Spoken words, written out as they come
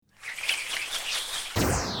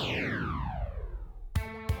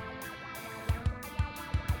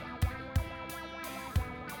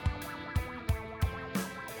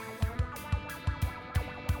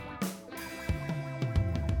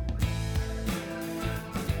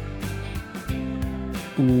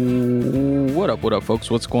What up,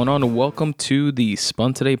 folks? What's going on? Welcome to the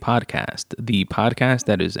Spun Today podcast, the podcast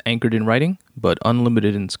that is anchored in writing, but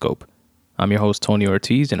unlimited in scope. I'm your host, Tony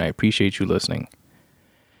Ortiz, and I appreciate you listening.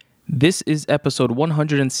 This is episode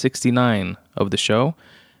 169 of the show,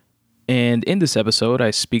 and in this episode,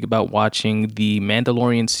 I speak about watching the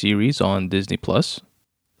Mandalorian series on Disney+.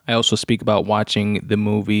 I also speak about watching the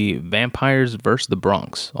movie Vampires vs. the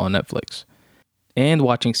Bronx on Netflix, and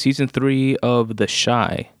watching Season 3 of The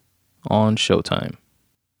Chi on Showtime.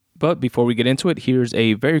 But before we get into it, here's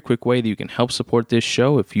a very quick way that you can help support this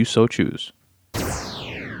show if you so choose.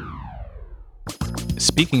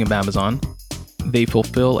 Speaking of Amazon, they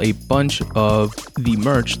fulfill a bunch of the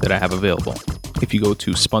merch that I have available. If you go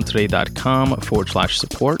to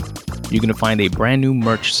spuntoday.com/support, you're going to find a brand new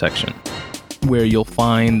merch section where you'll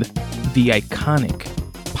find the iconic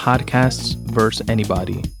Podcasts vs.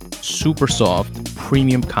 Anybody super soft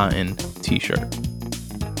premium cotton t-shirt.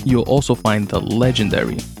 You'll also find the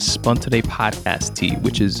legendary Spun Today podcast tee,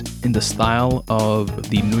 which is in the style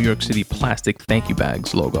of the New York City plastic thank you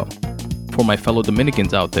bags logo. For my fellow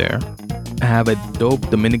Dominicans out there, I have a dope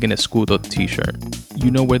Dominican Escudo t-shirt.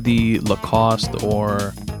 You know where the Lacoste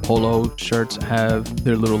or Polo shirts have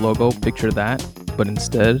their little logo? Picture that, but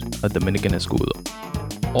instead a Dominican Escudo.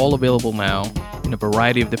 All available now in a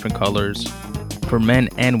variety of different colors for men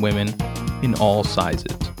and women in all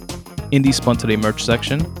sizes. In the Spun Today merch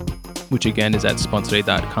section, which again is at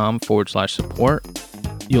spuntoday.com/support,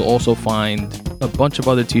 you'll also find a bunch of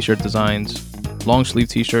other t-shirt designs, long sleeve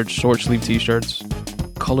t-shirts, short sleeve t-shirts,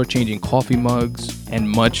 color changing coffee mugs, and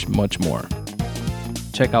much, much more.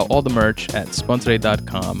 Check out all the merch at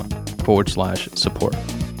spuntoday.com/support.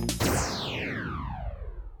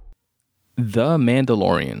 The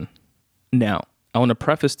Mandalorian. Now, I want to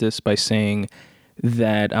preface this by saying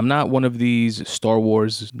that I'm not one of these Star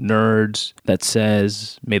Wars nerds that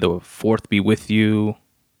says, may the 4th be with you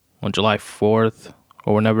on July 4th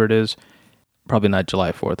or whenever it is. Probably not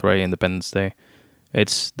July 4th, right? Independence Day.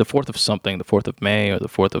 It's the 4th of something, the 4th of May or the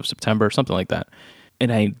 4th of September, something like that.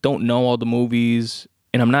 And I don't know all the movies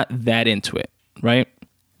and I'm not that into it, right?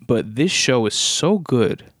 But this show is so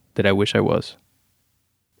good that I wish I was.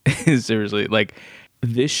 Seriously, like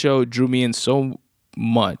this show drew me in so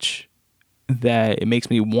much that it makes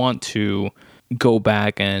me want to go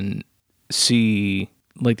back and see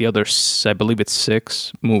like the other, I believe it's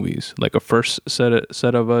 6 movies, like a first set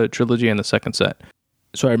of a trilogy and the second set.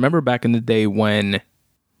 So I remember back in the day when,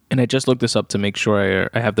 and I just looked this up to make sure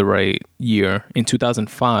I have the right year, in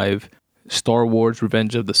 2005, Star Wars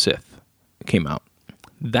Revenge of the Sith came out.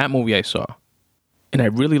 That movie I saw, and I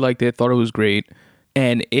really liked it, thought it was great,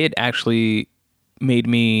 and it actually made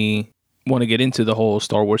me want to get into the whole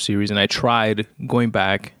Star Wars series, and I tried going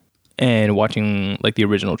back and watching like the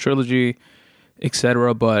original trilogy,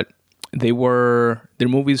 etc. But they're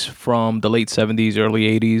movies from the late 70s, early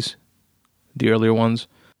 80s, the earlier ones.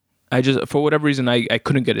 I just, for whatever reason, I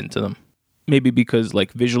couldn't get into them. Maybe because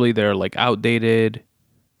like visually they're like outdated,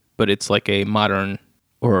 but it's like a modern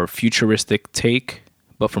or futuristic take,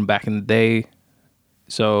 but from back in the day.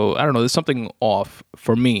 So I don't know, there's something off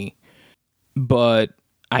for me, but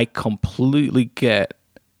I completely get,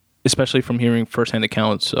 especially from hearing firsthand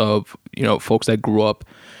accounts of, you know, folks that grew up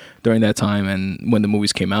during that time and when the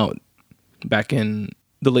movies came out back in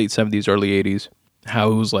the late 70s, early 80s,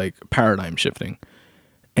 how it was like paradigm shifting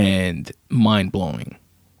and mind blowing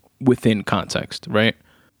within context, right?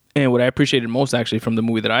 And what I appreciated most actually from the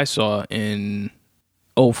movie that I saw in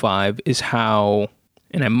 2005 is how,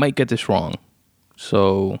 and I might get this wrong,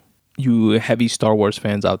 so you heavy Star Wars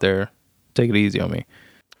fans out there, take it easy on me,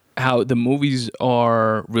 how the movies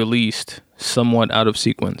are released somewhat out of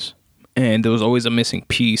sequence. And there was always a missing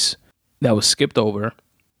piece that was skipped over.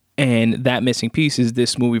 And that missing piece is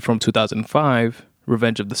this movie from 2005,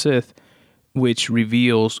 Revenge of the Sith, which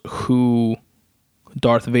reveals who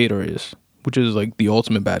Darth Vader is, which is like the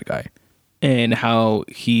ultimate bad guy, and how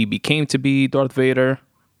he became to be Darth Vader,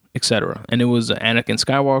 etc. And it was Anakin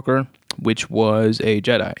Skywalker, which was a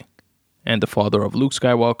Jedi and the father of Luke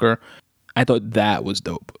Skywalker. I thought that was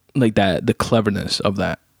dope. Like that, the cleverness of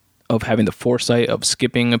that, of having the foresight of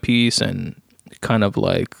skipping a piece and kind of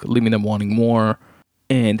like leaving them wanting more,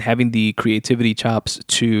 and having the creativity chops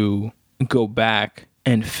to go back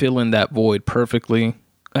and fill in that void perfectly.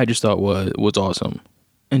 I just thought was awesome.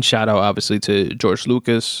 And shout out obviously to George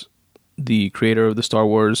Lucas, the creator of the Star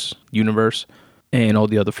Wars universe, and all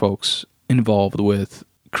the other folks involved with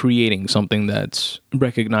creating something that's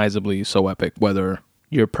recognizably so epic, whether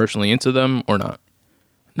you're personally into them or not.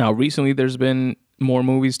 Now, recently there's been more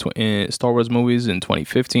movies, Star Wars movies in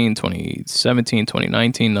 2015, 2017,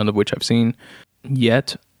 2019, none of which I've seen.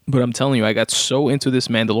 yet, but I'm telling you, I got so into this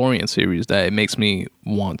Mandalorian series that it makes me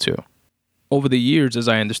want to. Over the years, as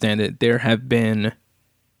I understand it, there have been,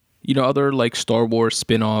 other like Star Wars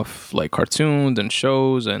spin-off like cartoons and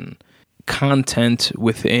shows and content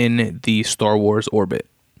within the Star Wars orbit,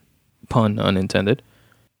 pun unintended.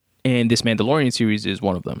 And this Mandalorian series is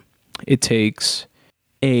one of them. It takes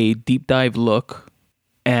a deep dive look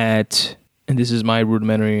at, and this is my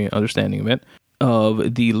rudimentary understanding of it,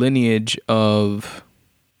 of the lineage of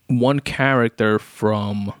one character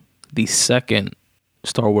from the second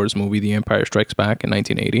Star Wars movie, The Empire Strikes Back in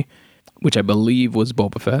 1980, which I believe was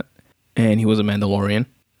Boba Fett, and he was a Mandalorian.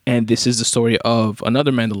 And this is the story of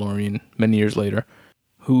another Mandalorian many years later,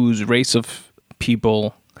 whose race of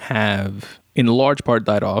people have, in large part,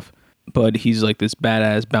 died off, but he's like this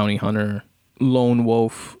badass bounty hunter, lone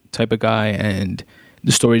wolf type of guy, and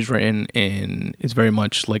the story's written in, it's very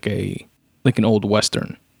much like an old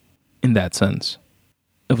Western in that sense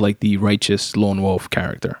of like the righteous lone wolf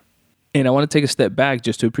character. And I want to take a step back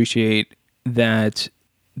just to appreciate that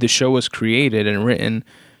the show was created and written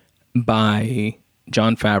by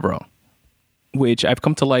Jon Favreau, which I've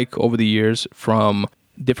come to like over the years from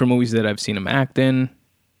different movies that I've seen him act in,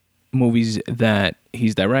 movies that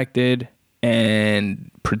he's directed and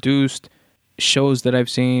produced, shows that I've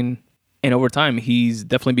seen. And over time, he's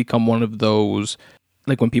definitely become one of those,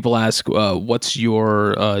 like when people ask, what's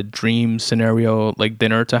your dream scenario, like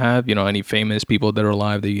dinner to have, any famous people that are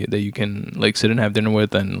alive that you can like sit and have dinner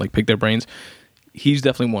with and like pick their brains. He's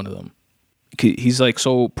definitely one of them. He's like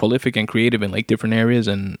so prolific and creative in like different areas,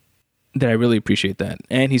 and that I really appreciate that.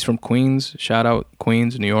 And he's from Queens. Shout out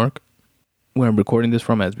Queens, New York, where I'm recording this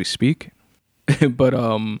from as we speak. but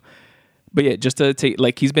yeah, just to take,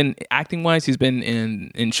 like, he's been acting wise, he's been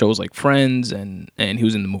in shows like Friends, and he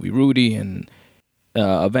was in the movie Rudy and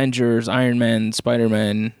Avengers, Iron Man,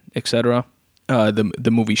 Spider-Man, etc.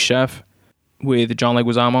 The movie Chef with John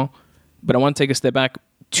Leguizamo. But I want to take a step back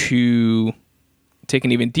to take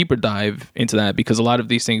an even deeper dive into that, because a lot of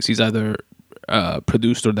these things he's either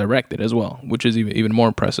produced or directed as well, which is even more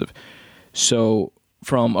impressive. So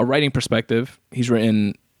from a writing perspective, he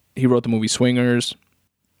wrote the movie Swingers,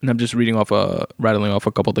 and I'm just rattling off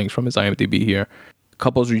a couple things from his IMDb here.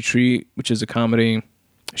 Couples Retreat, which is a comedy.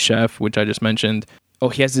 Chef, which I just mentioned. Oh,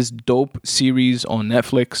 he has this dope series on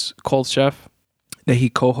Netflix called Chef that he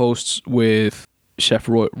co-hosts with Chef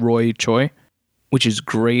Roy Choi, which is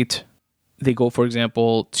great. They go, for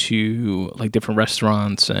example, to like different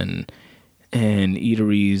restaurants and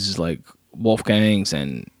eateries like Wolfgang's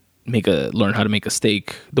and learn how to make a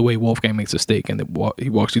steak the way Wolfgang makes a steak, and he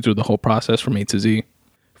walks you through the whole process from A to Z.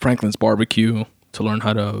 Franklin's Barbecue to learn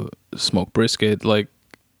how to smoke brisket. Like,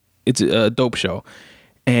 it's a dope show.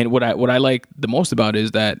 And what I like the most about it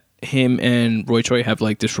is that him and Roy Choi have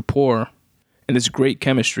like this rapport and this great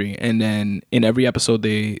chemistry. And then in every episode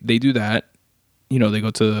they do that. They go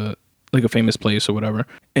to like a famous place or whatever.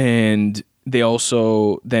 And they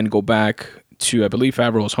also then go back to, I believe,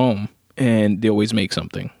 Favreau's home, and they always make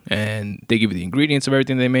something. And they give you the ingredients of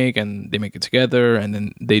everything they make, and they make it together, and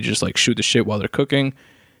then they just like shoot the shit while they're cooking.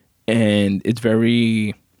 And it's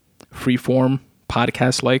very freeform,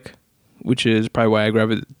 podcast-like, which is probably why I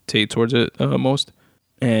gravitate towards it most.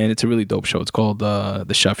 And it's a really dope show. It's called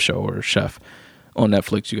The Chef Show, or Chef, on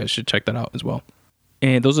Netflix. You guys should check that out as well.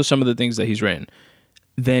 And those are some of the things that he's written.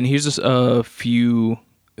 Then here's just a few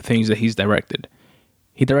things that he's directed.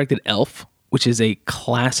 He directed Elf, which is a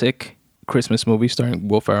classic Christmas movie starring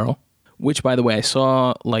Will Ferrell, which, by the way, I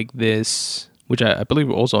saw like this, which I believe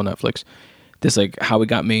was also on Netflix, this like how it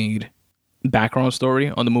got made background story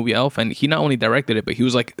on the movie Elf. And he not only directed it, but he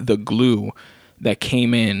was like the glue that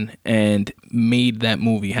came in and made that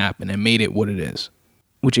movie happen and made it what it is,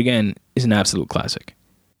 which again is an absolute classic.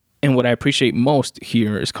 And what I appreciate most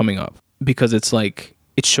here is coming up, because it's like,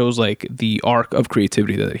 it shows like the arc of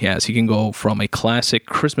creativity that he has. He can go from a classic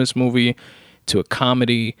Christmas movie to a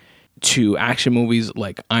comedy to action movies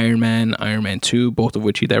like Iron Man 2, both of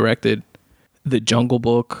which he directed, The Jungle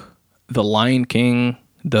Book, The Lion King,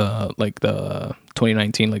 the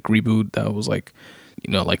 2019 like reboot that was like,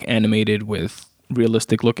 like animated with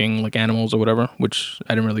realistic looking like animals or whatever, which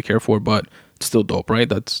I didn't really care for, but it's still dope, right?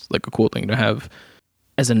 That's like a cool thing to have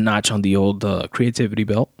as a notch on the old creativity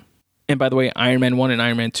belt. And by the way, Iron Man 1 and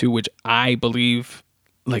Iron Man 2, which I believe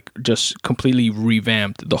like just completely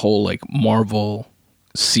revamped the whole like Marvel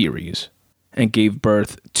series and gave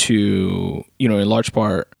birth to, in large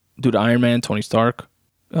part due to Iron Man, Tony Stark,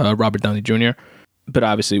 Robert Downey Jr., but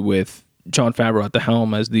obviously with Jon Favreau at the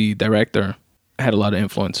helm as the director, had a lot of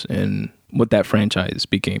influence in what that franchise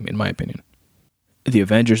became, in my opinion. The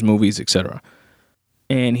Avengers movies, etc.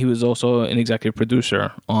 And he was also an executive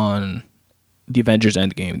producer on The Avengers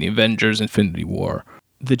Endgame, The Avengers Infinity War,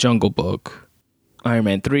 The Jungle Book, Iron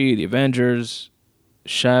Man 3, The Avengers,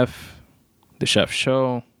 Chef, The Chef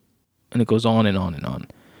Show, and it goes on and on and on.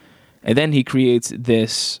 And then he creates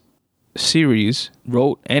this series,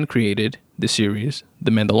 wrote and created the series,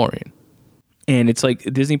 The Mandalorian. And it's like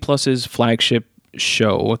Disney Plus's flagship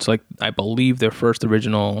show. It's like, I believe, their first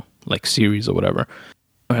original like series or whatever.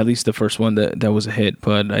 Or at least the first one that was a hit.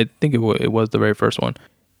 But I think it was the very first one.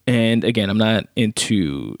 And again, I'm not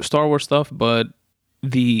into Star Wars stuff, but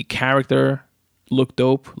the character looked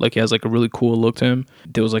dope. Like, he has like a really cool look to him.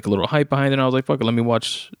 There was like a little hype behind it. And I was like, fuck it, let me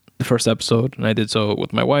watch the first episode. And I did so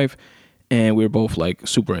with my wife. And we were both like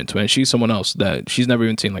super into it. And she's someone else that she's never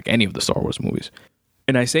even seen like any of the Star Wars movies.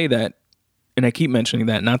 And I say that, and I keep mentioning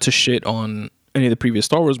that, not to shit on any of the previous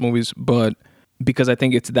Star Wars movies, but because I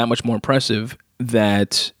think it's that much more impressive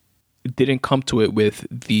that it didn't come to it with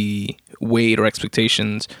the weight or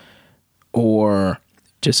expectations or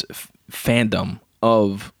just fandom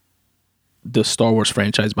of the Star Wars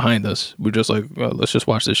franchise behind us. We're just like, well, let's just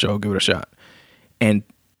watch this show, give it a shot. And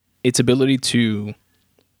its ability to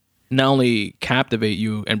not only captivate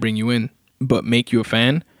you and bring you in, but make you a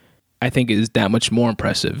fan, I think is that much more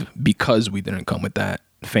impressive because we didn't come with that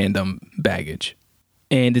fandom baggage.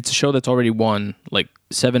 And it's a show that's already won like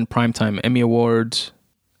 7 Primetime Emmy Awards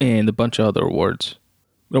and a bunch of other awards.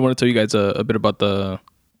 I want to tell you guys a bit about the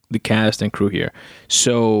cast and crew here.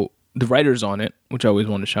 So the writers on it, which I always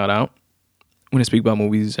want to shout out when I speak about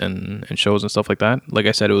movies and shows and stuff like that. Like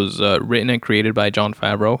I said, it was written and created by Jon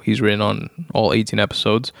Favreau. He's written on all 18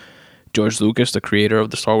 episodes. George Lucas, the creator of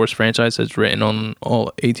the Star Wars franchise, has written on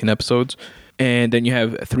all 18 episodes. And then you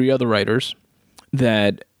have 3 other writers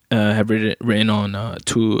that have written on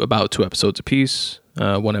about 2 episodes apiece,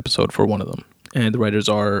 1 episode for one of them. And the writers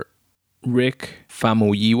are Rick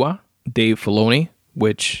Famuyiwa, Dave Filoni,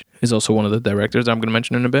 which is also one of the directors I'm going to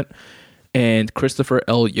mention in a bit, and Christopher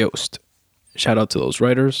L. Yost. Shout out to those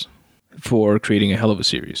writers for creating a hell of a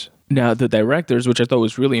series. Now, the directors, which I thought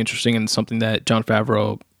was really interesting and something that Jon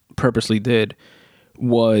Favreau purposely did,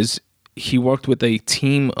 was he worked with a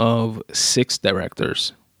team of 6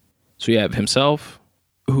 directors. So you have himself,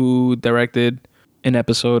 who directed an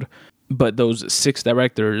episode, but those 6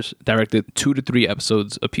 directors directed 2 to 3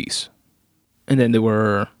 episodes apiece. And then there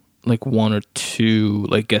were like 1 or 2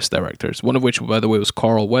 like guest directors, one of which, by the way, was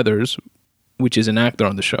Carl Weathers, which is an actor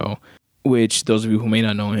on the show, which those of you who may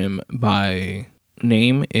not know him by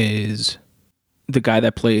name is the guy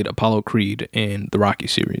that played Apollo Creed in the Rocky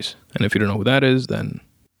series. And if you don't know who that is, then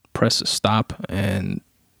press stop and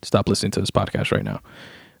stop listening to this podcast right now.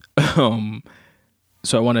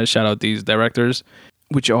 So I want to shout out these directors,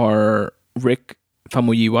 which are Rick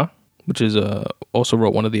Famuyiwa, which is also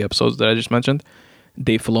wrote one of the episodes that I just mentioned,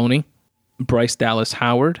 Dave Filoni, Bryce Dallas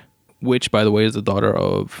Howard, which, by the way, is the daughter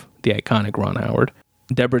of the iconic Ron Howard,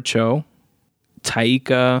 Deborah Cho,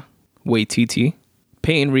 Taika Waititi,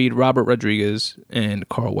 Peyton Reed, Robert Rodriguez, and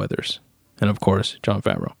Carl Weathers, and of course Jon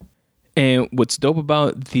Favreau. And what's dope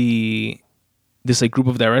about this like group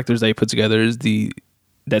of directors that he put together is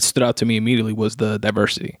that stood out to me immediately was the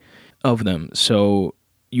diversity of them. So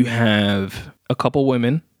you have a couple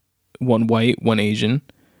women, 1 white, 1 Asian.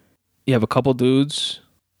 You have a couple dudes,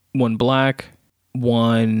 1 black,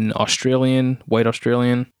 1 Australian, white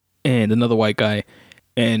Australian, and another white guy.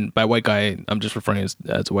 And by white guy, I'm just referring as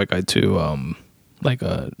a white guy to like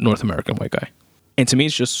a North American white guy. And to me,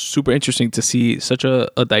 it's just super interesting to see such a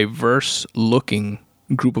diverse looking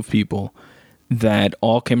group of people that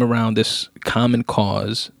all came around this common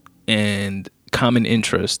cause and common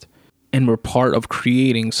interest and were part of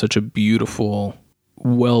creating such a beautiful,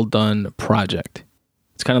 well done project.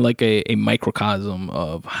 It's kind of like a microcosm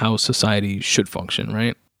of how society should function,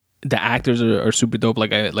 right? The actors are super dope.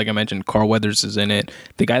 Like I mentioned, Carl Weathers is in it.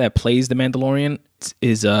 The guy that plays the Mandalorian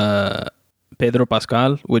is Pedro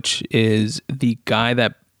Pascal, which is the guy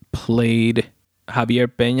that played Javier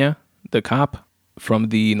Peña, the cop from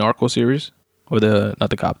the Narco series, or not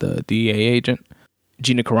the cop, the DEA agent.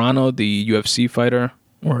 Gina Carano, the UFC fighter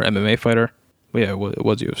or MMA fighter. Well, yeah, it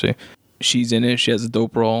was UFC. She's in it. She has a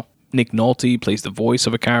dope role. Nick Nolte plays the voice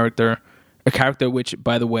of a character which,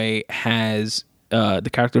 by the way, has the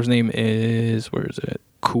character's name is, where is it?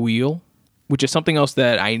 Kuiil, which is something else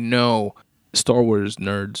that I know Star Wars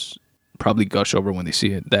nerds probably gush over when they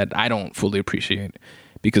see it, that I don't fully appreciate,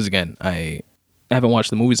 because again, I haven't watched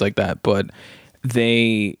the movies like that, but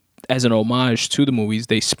they, as an homage to the movies,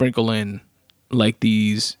 they sprinkle in like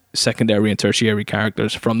these secondary and tertiary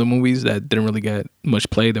characters from the movies that didn't really get much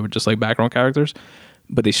play. They were just like background characters,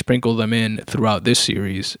 but they sprinkle them in throughout this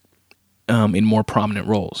series in more prominent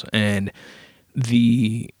roles. And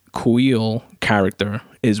the Kuiil character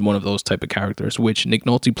is one of those type of characters, which Nick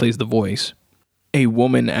Nolte plays the voice. A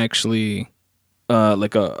woman actually,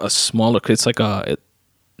 like a smaller, it's like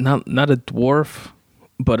not a dwarf,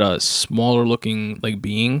 but a smaller looking like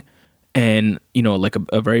being, and like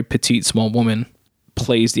a very petite small woman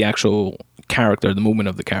plays the actual character, the movement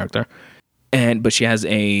of the character, but she has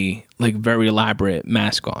a like very elaborate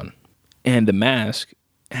mask on, and the mask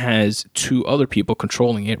has two other people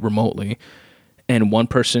controlling it remotely, and one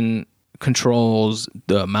person controls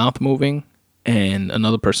the mouth moving and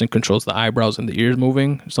another person controls the eyebrows and the ears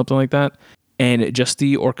moving, something like that. And just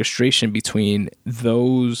the orchestration between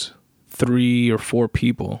those 3 or 4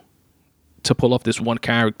 people to pull off this one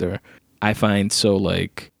character, I find so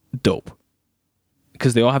like dope,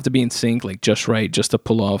 because they all have to be in sync, like just right, just to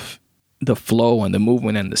pull off the flow and the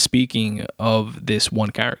movement and the speaking of this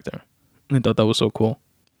one character. I thought that was so cool.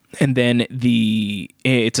 And then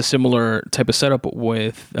it's a similar type of setup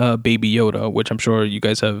with Baby Yoda, which I'm sure you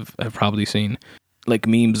guys have probably seen like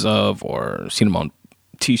memes of, or seen them on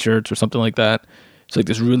t-shirts or something like that. It's like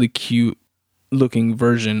this really cute looking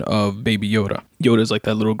version of Baby Yoda. Yoda is like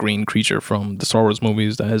that little green creature from the Star Wars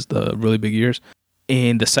movies that has the really big ears.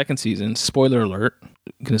 In the second season, spoiler alert,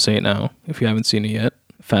 I'm gonna say it now if you haven't seen it yet,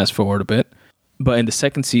 fast forward a bit. But in the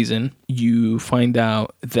second season, you find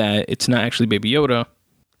out that it's not actually Baby Yoda,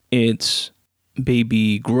 it's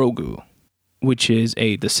Baby Grogu, which is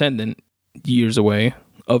a descendant years away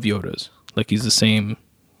of Yoda's. Like he's the same,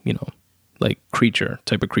 like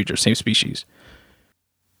type of creature, same species.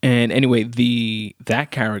 And anyway,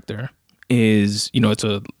 that character is, it's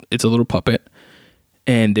a little puppet,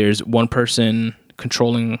 and there's one person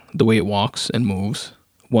controlling the way it walks and moves.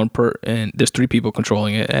 And there's 3 people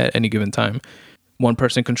controlling it at any given time. One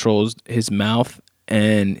person controls his mouth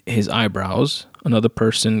and his eyebrows. Another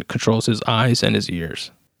person controls his eyes and his ears.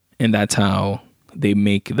 And that's how they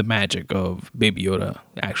make the magic of Baby Yoda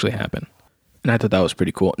actually happen. And I thought that was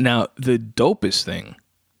pretty cool. Now, the dopest thing,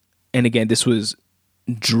 and again, this was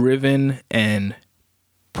driven and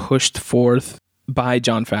pushed forth by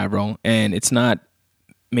Jon Favreau, and it's not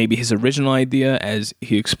maybe his original idea, as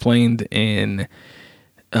he explained in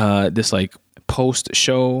this like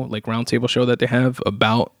post-show, like roundtable show that they have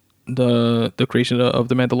about the creation of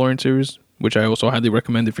the Mandalorian series, which I also highly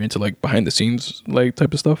recommend if you're into like behind the scenes like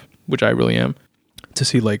type of stuff, which I really am, to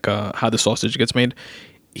see like how the sausage gets made.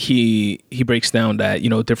 He breaks down that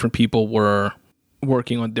different people were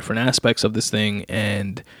working on different aspects of this thing,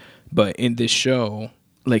 but in this show,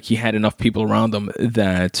 like he had enough people around him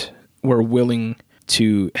that were willing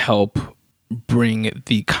to help bring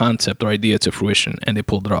the concept or idea to fruition, and they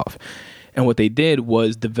pulled it off. And what they did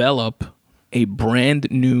was develop a brand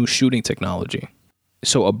new shooting technology.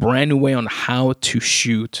 So a brand new way on how to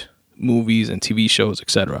shoot movies and TV shows,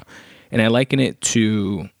 etc. And I liken it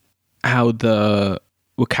to how the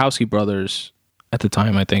Wachowski brothers, at the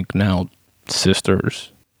time, I think now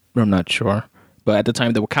sisters, I'm not sure, but at the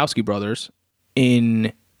time, the Wachowski brothers,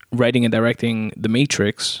 in writing and directing The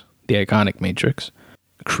Matrix, the iconic Matrix,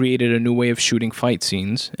 created a new way of shooting fight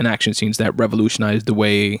scenes and action scenes that revolutionized the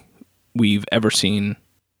way we've ever seen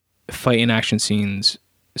fight and action scenes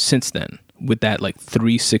since then, with that like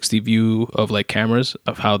 360 view of like cameras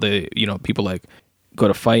of how they, people like go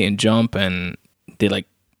to fight and jump, and they like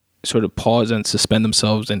sort of pause and suspend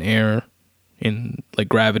themselves in air in like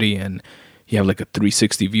gravity, and you have like a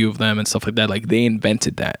 360 view of them and stuff like that. Like they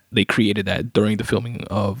invented that. They created that during the filming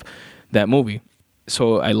of that movie.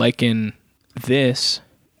 So I liken this,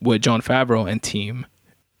 what Jon Favreau and team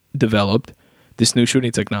developed, this new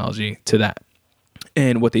shooting technology, to that.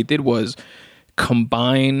 And what they did was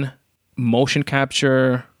combine motion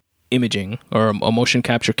capture imaging, or a motion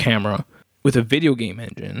capture camera, with a video game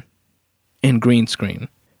engine and green screen.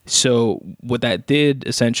 So what that did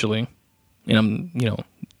essentially, and I'm,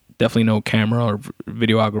 definitely no camera or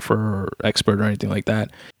videographer or expert or anything like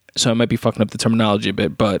that, so I might be fucking up the terminology a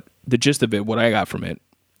bit, but the gist of it, what I got from it,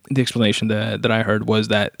 the explanation that I heard was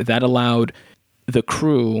that allowed the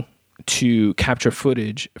crew to capture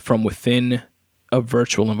footage from within a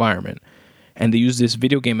virtual environment. And they use this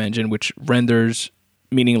video game engine which renders,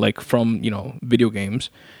 meaning like from, video games,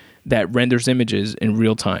 that renders images in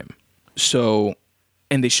real time. So,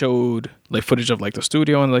 and they showed like footage of like the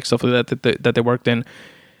studio and like stuff like that they worked in.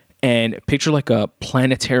 And picture like a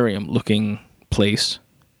planetarium looking place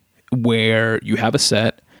where you have a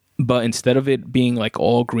set, but instead of it being like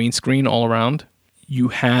all green screen all around, you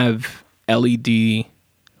have LED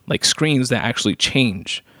like screens that actually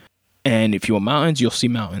change. And if you want mountains, you'll see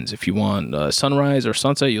mountains. If you want sunrise or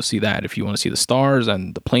sunset, you'll see that. If you want to see the stars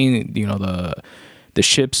and the plane, the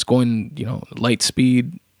ships going, light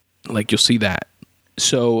speed, like you'll see that.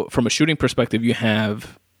 So from a shooting perspective, you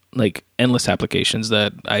have like endless applications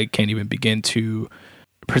that I can't even begin to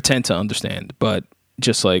pretend to understand, but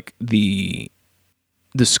just like the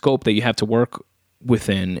scope that you have to work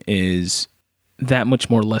within is that much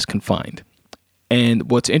more or less confined.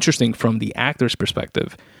 And what's interesting from the actor's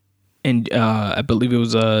perspective, and I believe it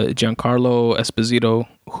was Giancarlo Esposito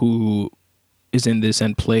who is in this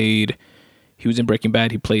and he was in Breaking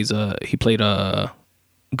Bad. He played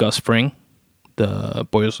Gus Fring, the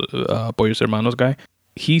Pollos Hermanos guy.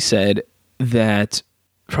 He said that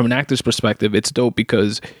from an actor's perspective, it's dope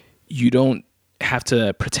because you don't have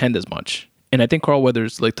to pretend as much. And I think Carl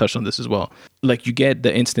Weathers like touched on this as well. Like you get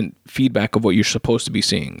the instant feedback of what you're supposed to be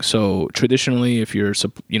seeing. So traditionally, if you're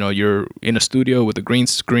in a studio with a green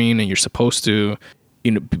screen and you're supposed to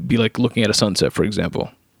be like looking at a sunset, for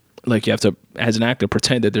example, like you have to, as an actor,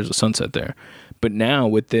 pretend that there's a sunset there. But now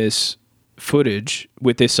with this footage,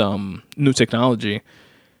 with this new technology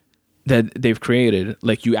that they've created,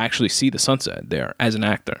 like you actually see the sunset there as an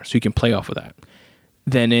actor, so you can play off of that.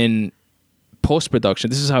 Then in post-production,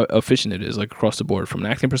 this is how efficient it is, like across the board, from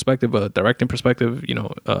an acting perspective, a directing perspective,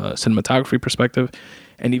 cinematography perspective,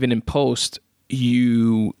 and even in post,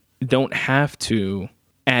 you don't have to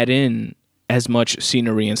add in as much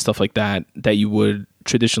scenery and stuff like that you would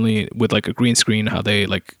traditionally with like a green screen, how they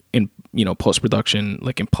like in post-production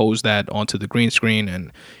like impose that onto the green screen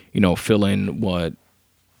and fill in what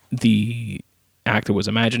the actor was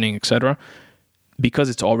imagining, etc., because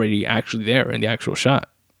it's already actually there in the actual shot.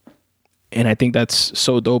 And I think that's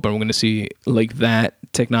so dope, and we're going to see like that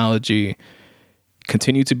technology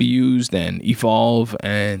continue to be used and evolve,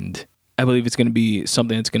 and I believe it's going to be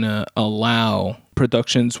something that's going to allow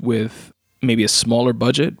productions with maybe a smaller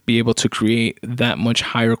budget be able to create that much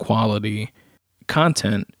higher quality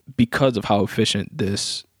content because of how efficient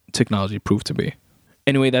this technology proved to be.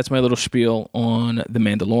 Anyway, that's my little spiel on The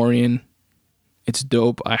Mandalorian. It's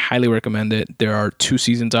dope. I highly recommend it. There are 2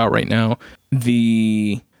 seasons out right now.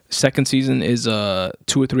 The second season is 2 or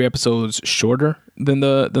 3 episodes shorter than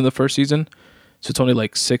the first season, so it's only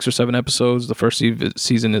like 6 or 7 episodes. The first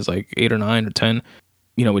season is like 8 or 9 or 10,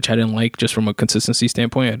 which I didn't like just from a consistency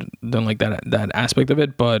standpoint. I didn't like that aspect of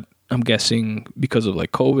it, but I'm guessing because of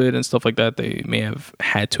like COVID and stuff like that, they may have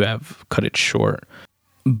had to have cut it short.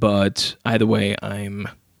 But either way,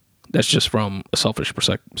 that's just from a selfish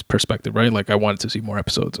perspective, right? Like I wanted to see more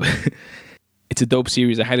episodes. It's a dope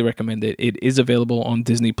series. I highly recommend it. It is available on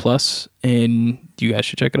Disney Plus, and you guys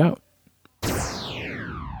should check it out.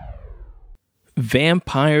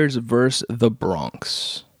 Vampires vs. the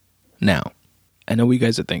Bronx. Now, I know what you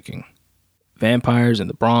guys are thinking. Vampires in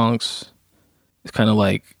the Bronx. It's kind of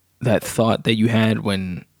like that thought that you had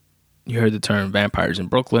when you heard the term vampires in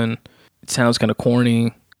Brooklyn. It sounds kind of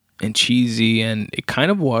corny and cheesy, and it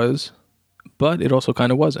kind of was, but it also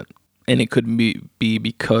kind of wasn't. And it could be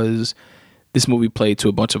because this movie played to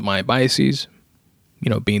a bunch of my biases,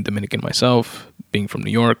 being Dominican myself, being from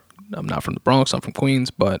New York. I'm not from the Bronx, I'm from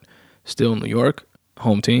Queens, but still New York,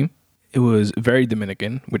 home team. It was very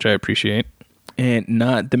Dominican, which I appreciate, and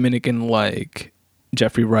not Dominican like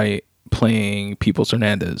Jeffrey Wright playing Peoples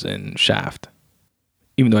Hernandez in Shaft,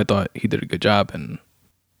 even though I thought he did a good job. And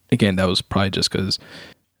again, that was probably just because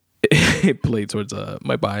it played towards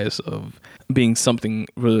my bias of being something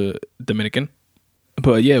really Dominican.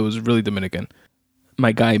 But yeah, it was really Dominican.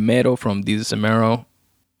 My guy Mero from Desus and Mero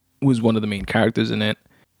was one of the main characters in it.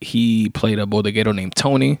 He played a bodeguero named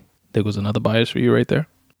Tony. There was another bias for you right there.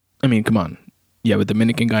 I mean, come on. You have a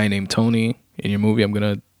Dominican guy named Tony in your movie. I'm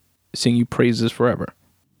going to sing you praises forever.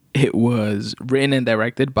 It was written and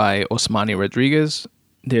directed by Osmani Rodriguez.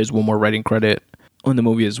 There's one more writing credit on the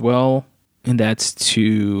movie as well, and that's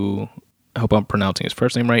to, I hope I'm pronouncing his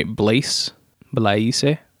first name right, Blaise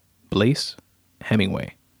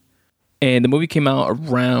Hemingway. And the movie came out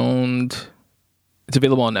around, it's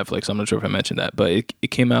available on Netflix. I'm not sure if I mentioned that, but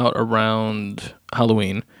it came out around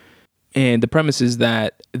Halloween. And the premise is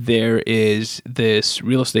that there is this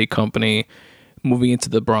real estate company moving into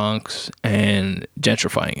the Bronx and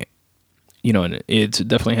gentrifying it. And it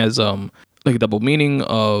definitely has like a double meaning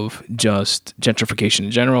of just gentrification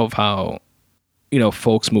in general, of how,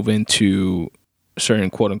 folks move into certain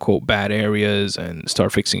quote unquote bad areas and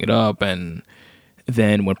start fixing it up. And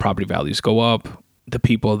then when property values go up, the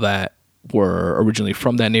people that were originally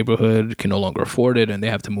from that neighborhood can no longer afford it, and they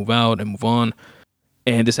have to move out and move on.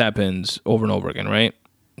 And this happens over and over again, right?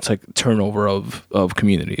 It's like turnover of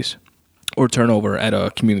communities, or turnover at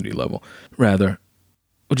a community level, rather,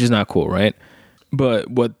 which is not cool, right? But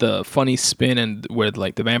what the funny spin and where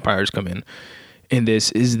like the vampires come in in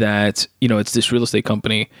this is that, it's this real estate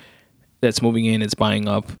company that's moving in. It's buying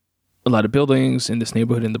up a lot of buildings in this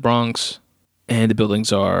neighborhood in the Bronx. And the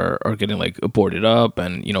buildings are getting like boarded up,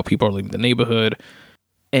 and, people are leaving the neighborhood.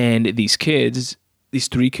 And these kids, these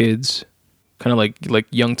three kids, kind of like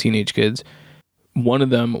young teenage kids, one of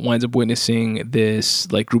them winds up witnessing this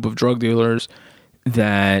like group of drug dealers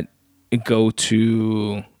that go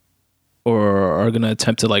to or are going to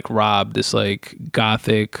attempt to like rob this like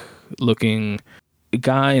gothic looking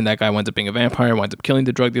guy, and that guy winds up being a vampire, winds up killing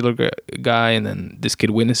the drug dealer guy, and then this kid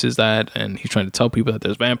witnesses that, and he's trying to tell people that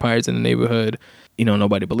there's vampires in the neighborhood.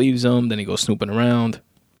 Nobody believes him. Then he goes snooping around,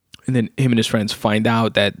 and then him and his friends find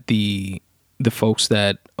out that the folks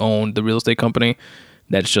that own the real estate company,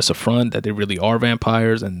 that's just a front, that they really are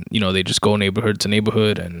vampires, and they just go neighborhood to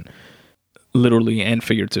neighborhood and literally and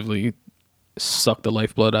figuratively suck the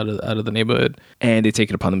lifeblood out of the neighborhood, and they take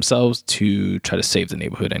it upon themselves to try to save the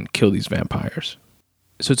neighborhood and kill these vampires.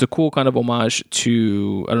 So it's a cool kind of homage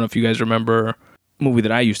to, I don't know if you guys remember a movie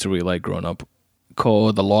that I used to really like growing up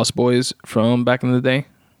called The Lost Boys from back in the day,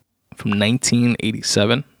 from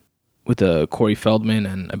 1987, with Corey Feldman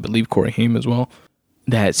and I believe Corey Haim as well,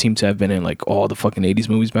 that seemed to have been in like all the fucking 80s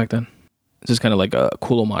movies back then. It's just kind of like a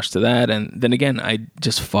cool homage to that. And then again, I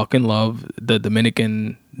just fucking love the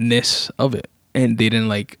Dominican-ness of it. And they didn't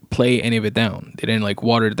like play any of it down. They didn't like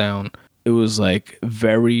water it down. It was like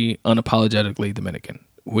very unapologetically Dominican,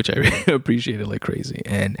 which I really appreciated like crazy.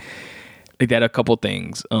 And like they had a couple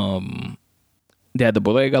things. They had the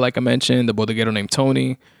bodega, like I mentioned, the bodeguero named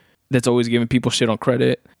Tony, that's always giving people shit on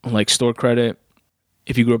credit, like store credit.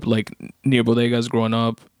 If you grew up like near bodegas growing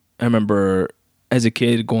up, I remember as a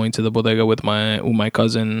kid going to the bodega with my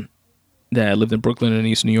cousin that lived in Brooklyn and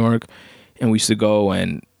East New York, and we used to go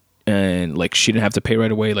and like she didn't have to pay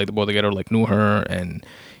right away. Like the bodeguero like knew her, and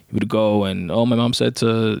he would go and my mom said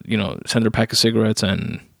to send her a pack of cigarettes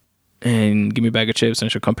and give me a bag of chips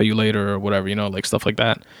and she'll come pay you later or whatever, like stuff like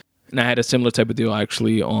that. And I had a similar type of deal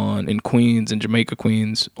actually in Queens, in Jamaica,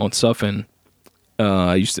 Queens, on Suffin.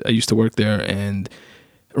 I used to work there, and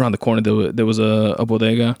around the corner there was a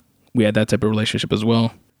bodega. We had that type of relationship as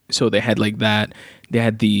well. So they had like that. They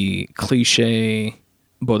had the cliche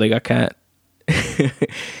bodega cat,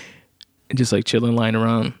 just like chilling, lying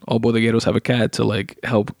around. All bodegueros have a cat to like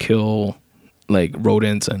help kill like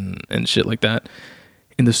rodents and shit like that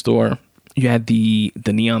in the store. You had the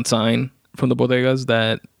neon sign from the bodegas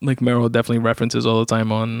that like Mero definitely references all the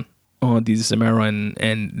time on Jesus and Mero,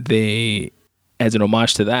 and they, as an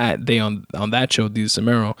homage to that, they on that show, Jesus and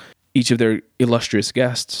Mero, each of their illustrious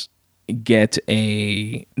guests get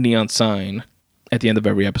a neon sign at the end of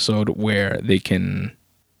every episode where they can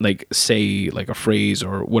like say like a phrase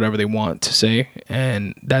or whatever they want to say,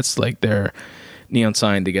 and that's like their neon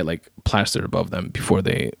sign they get like plastered above them before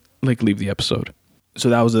they like leave the episode. So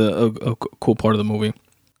that was a cool part of the movie.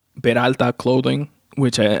 Peralta Clothing,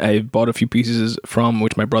 which I bought a few pieces from,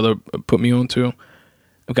 which my brother put me on to.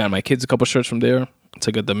 I've gotten my kids a couple shirts from there. It's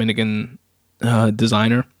like a Dominican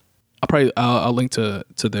designer. I'll link to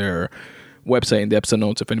their website in the episode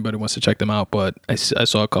notes if anybody wants to check them out. But I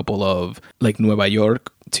saw a couple of like Nueva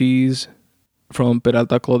York tees from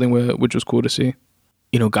Peralta Clothing, which was cool to see.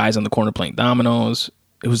 Guys on the corner playing dominoes.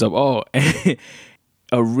 It was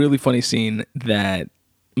a really funny scene that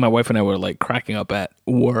my wife and I were like cracking up at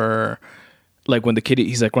were like when the kid,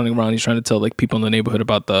 he's like running around, he's trying to tell like people in the neighborhood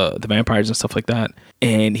about the vampires and stuff like that,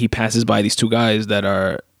 and he passes by these two guys that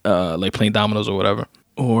are like playing dominoes or whatever.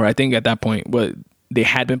 Or I think at that point, they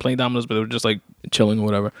had been playing dominoes, but they were just like chilling or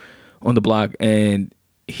whatever on the block, and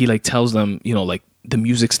he like tells them, like the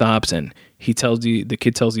music stops, and he tells the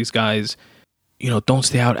kid tells these guys, don't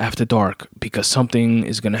stay out after dark because something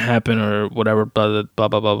is gonna happen or whatever, blah blah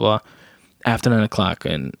blah blah blah, after 9 o'clock,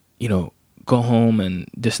 and go home and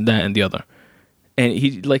this and that and the other. And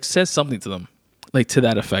he like says something to them like to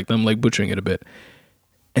that effect. I'm like butchering it a bit,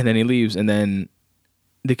 and then he leaves, and then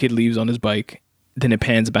the kid leaves on his bike. Then it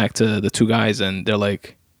pans back to the two guys, and they're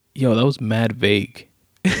like, yo, that was mad vague.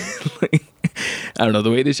 Like, I don't know,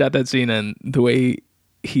 the way they shot that scene and the way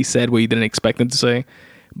he said what you didn't expect him to say,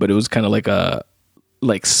 but it was kind of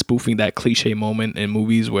like spoofing that cliche moment in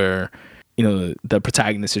movies where the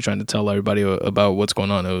protagonist is trying to tell everybody about what's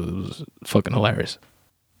going on. It was fucking hilarious.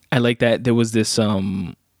 I like that there was this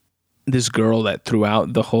girl that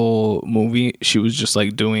throughout the whole movie, she was just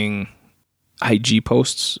like doing IG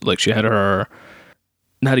posts. Like she had her,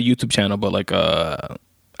 not a YouTube channel, but like a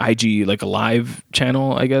IG, like a live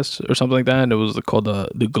channel, I guess, or something like that. And it was called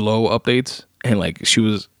the Glow Updates. And like she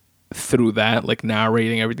was through that, like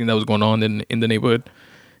narrating everything that was going on in the neighborhood,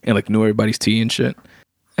 and like knew everybody's tea and shit.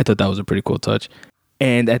 I thought that was a pretty cool touch.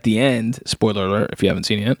 And at the end, spoiler alert if you haven't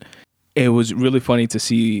seen it yet, it was really funny to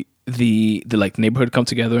see the like neighborhood come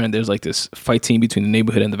together, and there's like this fight team between the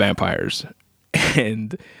neighborhood and the vampires.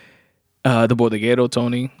 And the bodeguero,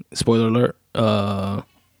 Tony, spoiler alert,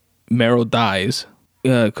 Meryl dies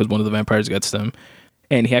because one of the vampires gets them.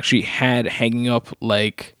 And he actually had hanging up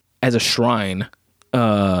like as a shrine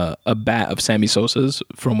a bat of Sammy Sosa's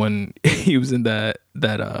from when he was in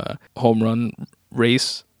that home run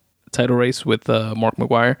race, title race with Mark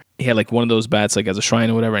McGwire. He had like one of those bats like as a shrine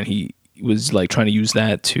or whatever, and he was like trying to use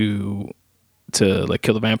that to like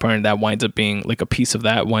kill the vampire, and that winds up being like a piece of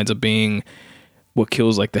that winds up being what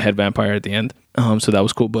kills like the head vampire at the end. So that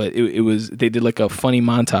was cool. But it was, they did like a funny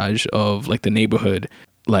montage of like the neighborhood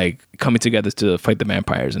like coming together to fight the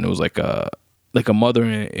vampires, and it was like a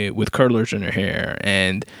mother with curlers in her hair,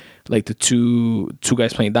 and like the two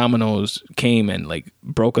guys playing dominoes came and like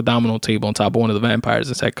broke a domino table on top of one of the vampires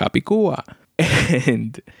and said Capicua.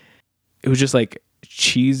 And it was just like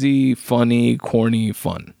cheesy, funny, corny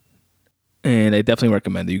fun. And I definitely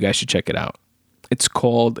recommend it. You guys should check it out. It's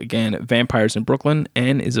called, again, Vampires in Brooklyn,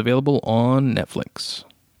 and is available on Netflix.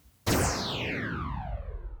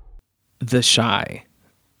 The Chi,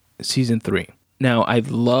 season 3. Now, I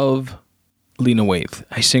love Lena Waithe.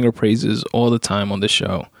 I sing her praises all the time on this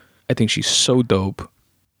show. I think she's so dope.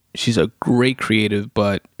 She's a great creative,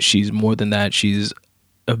 but she's more than that. She's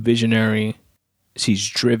a visionary. She's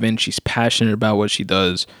driven. She's passionate about what she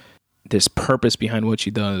does. There's purpose behind what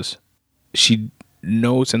she does. She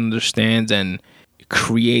knows and understands and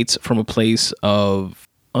creates from a place of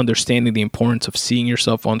understanding the importance of seeing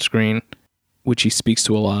yourself on screen, which she speaks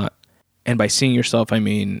to a lot. And by seeing yourself, I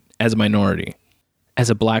mean as a minority, as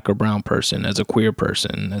a black or brown person, as a queer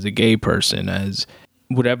person, as a gay person, as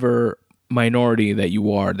whatever minority that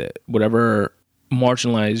you are, that whatever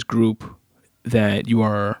marginalized group that you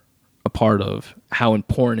are a part of, how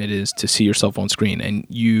important it is to see yourself on screen.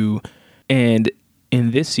 And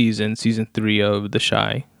in this season 3 of The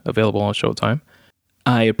Chi, available on Showtime,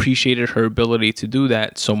 I appreciated her ability to do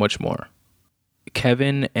that so much more.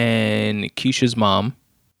 Kevin and Keisha's mom,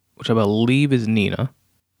 which I believe is Nina,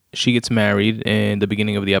 she gets married in the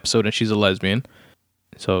beginning of the episode, and she's a lesbian.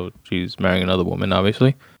 So she's marrying another woman,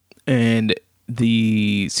 obviously. And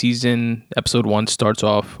the season, episode 1, starts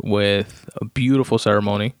off with a beautiful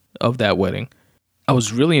ceremony of that wedding. I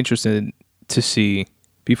was really interested to see,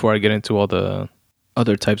 before I get into all the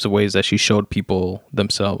other types of ways that she showed people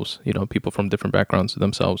themselves, people from different backgrounds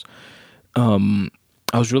themselves.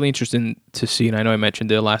 I was really interested to see, and I know I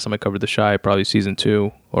mentioned it last time I covered The Chi, probably season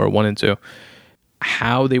 2 or 1 and 2,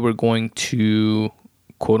 how they were going to,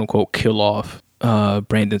 quote unquote, kill off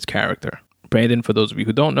Brandon's character. Brandon, for those of you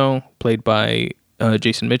who don't know, played by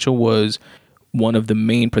Jason Mitchell, was one of the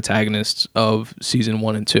main protagonists of season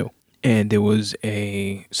 1 and 2. And there was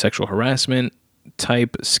a sexual harassment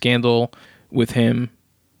type scandal with him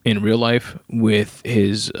in real life with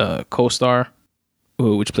his co-star,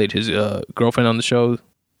 which played his girlfriend on the show,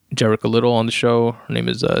 Jerica Little on the show. Her name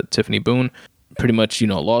is Tiffany Boone. Pretty much,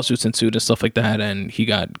 lawsuits ensued and stuff like that, and he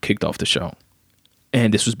got kicked off the show.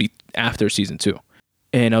 And this was after season 2.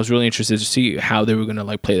 And I was really interested to see how they were going to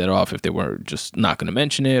like play that off, if they were just not going to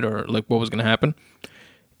mention it or like what was going to happen.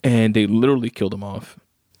 And they literally killed him off.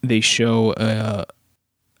 They show,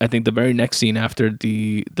 I think the very next scene after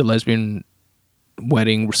the lesbian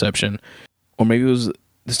wedding reception, or maybe it was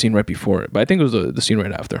the scene right before it, but I think it was the scene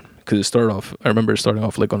right after, because I remember it starting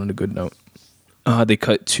off like on a good note. They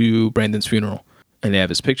cut to Brandon's funeral, and they have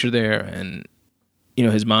his picture there, and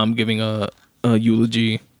his mom giving a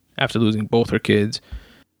eulogy after losing both her kids,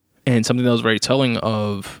 and something that was very telling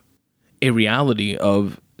of a reality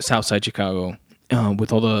of Southside Chicago,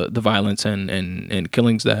 with all the violence and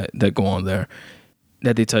killings that go on there,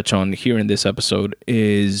 that they touch on here in this episode,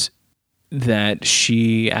 is that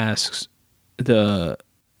she asks the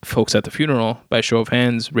folks at the funeral, by show of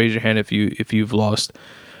hands, raise your hand if you've lost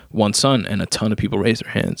one son, and a ton of people raise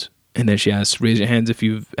their hands. And then she asks, raise your hands if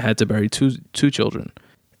you've had to bury two children,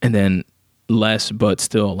 and then less, but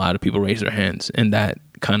still a lot of people raise their hands. And that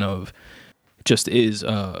kind of just is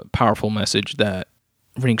a powerful message that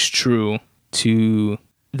rings true to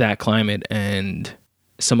that climate and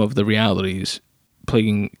some of the realities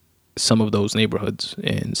plaguing some of those neighborhoods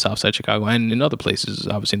in Southside Chicago and in other places,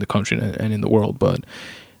 obviously in the country and in the world. But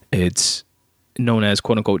it's known as,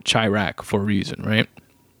 quote unquote, Chirac for a reason, right?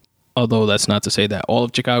 Although that's not to say that all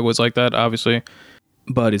of Chicago is like that, obviously,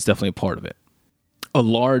 but it's definitely a part of it. A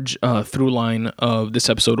large through line of this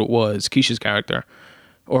episode was Keisha's character,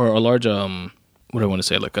 or a large, what do I want to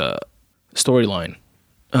say, like a storyline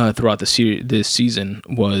throughout this season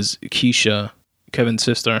was Keisha, Kevin's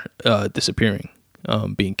sister, disappearing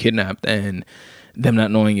being kidnapped, and them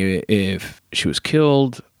not knowing if she was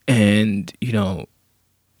killed, and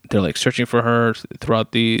they're like searching for her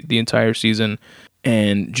throughout the entire season,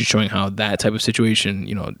 and just showing how that type of situation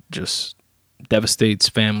just devastates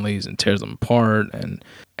families and tears them apart, and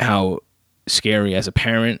how scary as a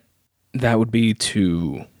parent that would be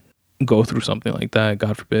to go through something like that,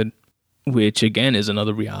 God forbid, which again is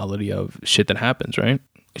another reality of shit that happens, right?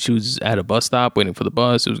 She was at a bus stop waiting for the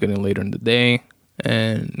bus. It was getting later in the day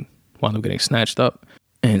and wound up getting snatched up.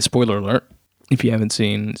 And spoiler alert, if you haven't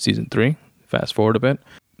seen season 3, fast forward a bit.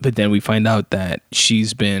 But then we find out that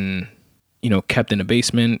she's been, kept in a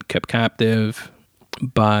basement, kept captive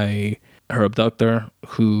by her abductor,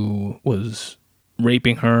 who was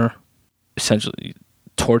raping her, essentially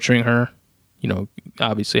torturing her,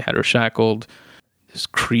 obviously had her shackled. This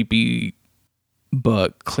creepy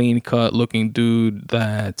but clean-cut looking dude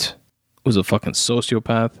that was a fucking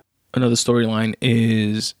sociopath. Another storyline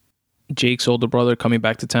is Jake's older brother coming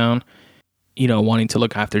back to town, wanting to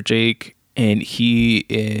look after Jake, and he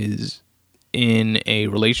is in a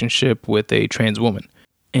relationship with a trans woman.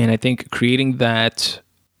 And I think creating that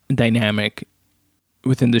dynamic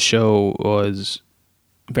within the show was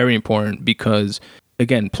very important because,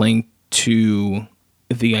 again, playing to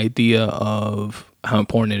the idea of how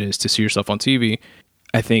important it is to see yourself on TV.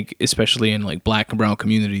 I think especially in like Black and brown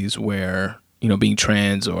communities where, being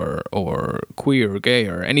trans or queer or gay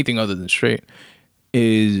or anything other than straight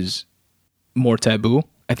is more taboo.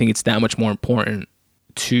 I think it's that much more important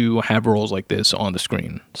to have roles like this on the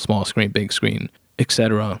screen, small screen, big screen,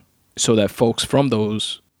 etc., so that folks from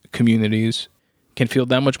those communities can feel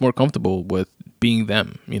that much more comfortable with being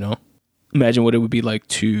them, Imagine what it would be like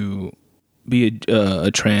to be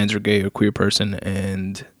a trans or gay or queer person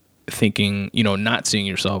and thinking, not seeing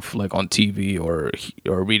yourself like on TV or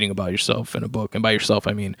reading about yourself in a book. And by yourself,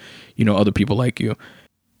 I mean, other people like you,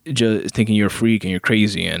 just thinking you're a freak and you're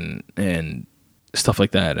crazy and stuff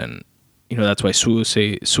like that. And, that's why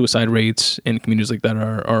suicide rates in communities like that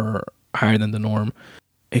are higher than the norm,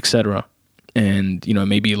 etc. And, it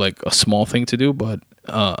may be like a small thing to do, but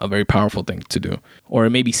a very powerful thing to do. Or it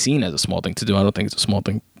may be seen as a small thing to do. I don't think it's a small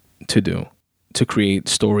thing to do, to create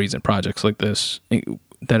stories and projects like this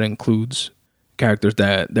that includes characters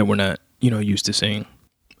that we're not, used to seeing.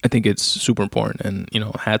 I think it's super important. And,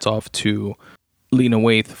 hats off to Lena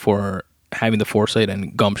Waithe for having the foresight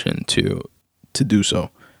and gumption to do so.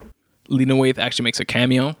 Lena Waithe actually makes a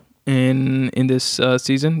cameo in this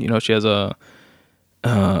season. She has a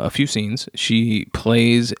few scenes. She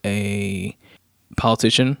plays a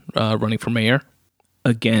politician running for mayor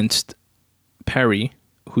against Perry,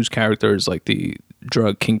 whose character is like the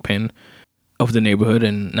drug kingpin of the neighborhood,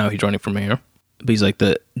 and now he's running for mayor. But he's like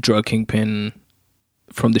the drug kingpin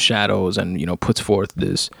from the shadows, and puts forth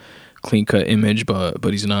this clean cut image, but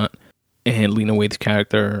he's not. And Lena Waithe's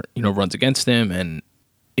character, runs against him, and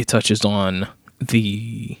it touches on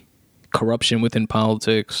the corruption within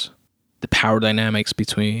politics, the power dynamics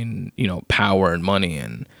between power and money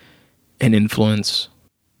and influence.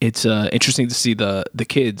 It's interesting to see the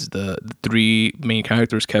kids, the 3 main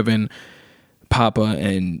characters, Kevin, Papa,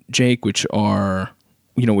 and Jake, which are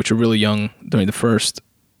really young during the first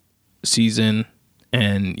season,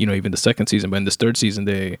 and even the second season. But in this third season,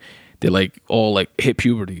 they like all like hit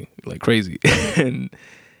puberty like crazy, and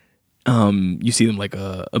you see them like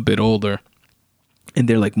a bit older, and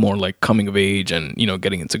they're like more like coming of age, and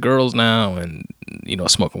getting into girls now, and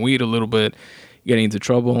smoking weed a little bit, getting into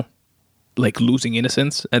trouble, like losing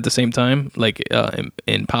innocence at the same time. Like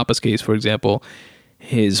in Papa's case, for example,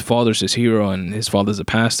 his father's his hero, and his father's a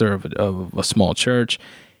pastor of a small church,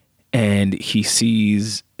 and he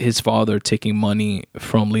sees his father taking money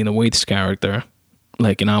from Lena Waithe's character,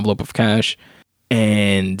 like an envelope of cash,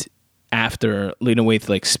 and after Lena Waithe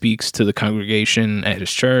like speaks to the congregation at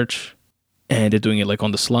his church, and they're doing it like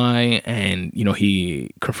on the sly, and he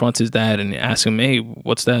confronts his dad and asks him, "Hey,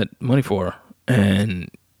 what's that money for?" And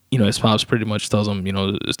his pops pretty much tells him,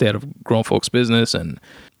 stay out of grown folks' business, and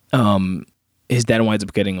his dad winds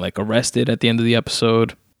up getting like arrested at the end of the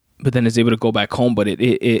episode, but then is able to go back home. But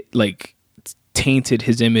it like tainted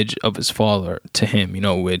his image of his father to him,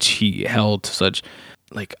 which he held to such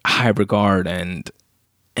like high regard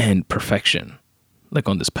and perfection, like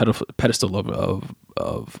on this pedestal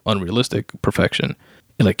of unrealistic perfection.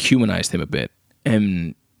 It like humanized him a bit,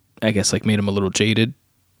 and I guess like made him a little jaded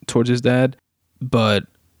towards his dad, but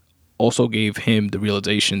also gave him the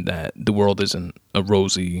realization that the world isn't a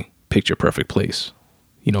rosy, picture perfect place.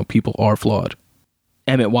 People are flawed.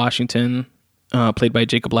 Emmett Washington, played by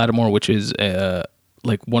Jacob Latimore, which is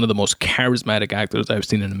like one of the most charismatic actors I've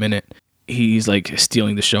seen in a minute. He's like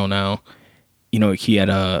stealing the show now, he had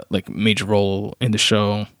a like major role in the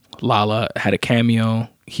show. Lala had a cameo.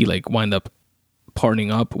 He like wind up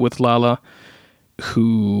partnering up with Lala,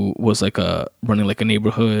 who was like running like a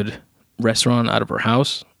neighborhood restaurant out of her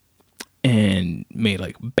house and made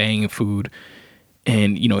like banging food.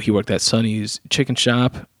 And he worked at Sonny's chicken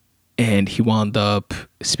shop, and he wound up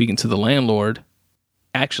speaking to the landlord.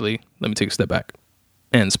 Actually, let me take a step back.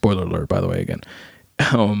 And spoiler alert, by the way, again.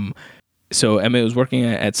 So Emmett was working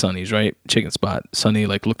at Sonny's, right? Chicken spot. Sonny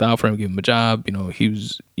like looked out for him, gave him a job. He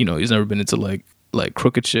was, he's never been into like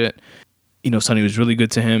crooked shit. Sonny was really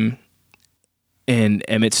good to him. And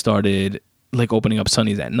Emmett started like opening up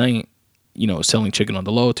Sonny's at night, selling chicken on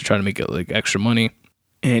the low to try to make it like extra money.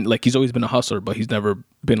 And like he's always been a hustler, but he's never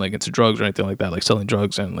been like into drugs or anything like that, like selling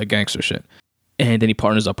drugs and like gangster shit. And then he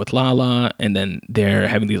partners up with Lala, and then they're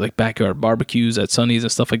having these like backyard barbecues at Sonny's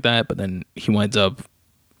and stuff like that. But then he winds up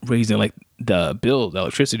raising like the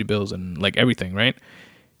electricity bills and like everything, right?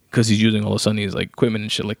 Because he's using all of Sonny's like equipment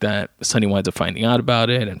and shit like that. Sonny winds up finding out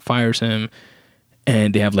about it and fires him.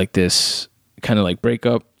 And they have like this kind of like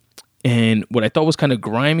breakup. And what I thought was kind of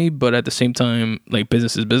grimy, but at the same time, like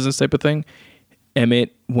business is business type of thing.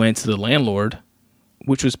 Emmett went to the landlord,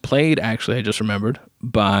 which was played, actually, I just remembered,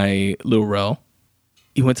 by Lil Rel.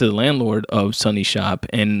 He went to the landlord of Sonny's shop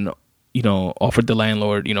and, offered the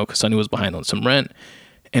landlord, because Sonny was behind on some rent,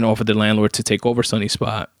 and offered the landlord to take over Sonny's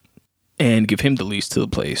spot and give him the lease to the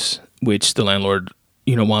place, which the landlord,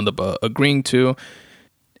 wound up agreeing to.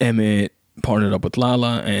 Emmett partnered up with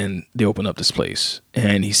Lala, and they opened up this place.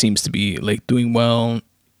 And he seems to be, like, doing well.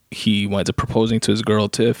 He winds up proposing to his girl,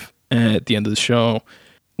 Tiff, at the end of the show,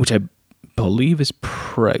 which I believe is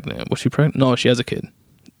pregnant. Was she pregnant? No, she has a kid.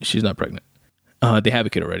 She's not pregnant. They have a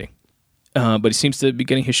kid already. But he seems to be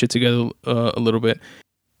getting his shit together a little bit.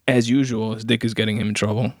 As usual, his dick is getting him in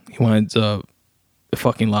trouble. He winds up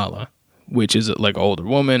fucking Lala, which is like an older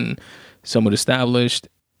woman, somewhat established.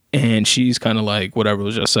 And she's kind of like, whatever, it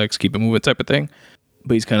was just sex, keep it moving type of thing.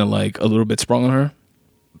 But he's kind of like a little bit sprung on her.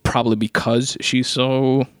 Probably because she's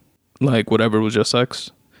so like, whatever, it was just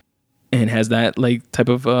sex. And has that like type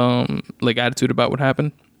of like attitude about what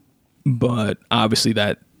happened. But obviously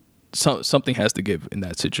that something has to give in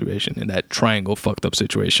that situation, in that triangle fucked up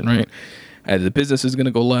situation, right? Either the business is going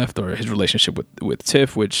to go left, or his relationship with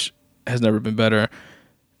Tiff, which has never been better,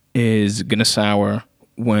 is going to sour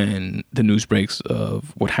when the news breaks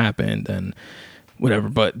of what happened and whatever.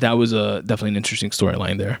 But that was definitely an interesting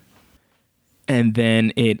storyline there. And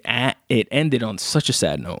then it ended on such a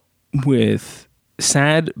sad note, with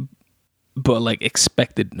sad but like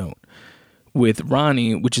expected note, with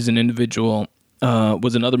Ronnie, which is an individual,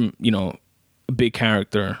 was another, big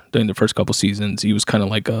character during the first couple seasons. He was kind of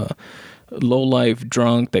like a low-life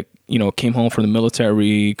drunk that, came home from the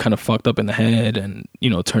military, kind of fucked up in the head and,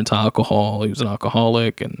 turned to alcohol. He was an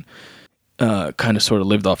alcoholic and kind of sort of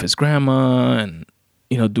lived off his grandma and,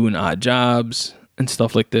 doing odd jobs and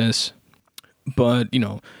stuff like this. But,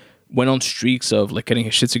 went on streaks of like getting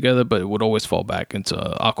his shit together, but it would always fall back into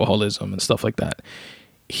alcoholism and stuff like that.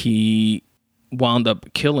 He wound up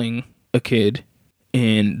killing a kid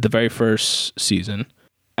in the very first season,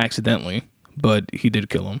 accidentally, but he did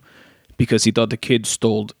kill him because he thought the kid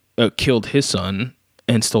killed his son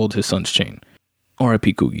and stole his son's chain.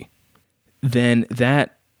 R.I.P. Coogie. Then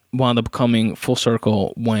that wound up coming full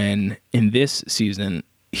circle when in this season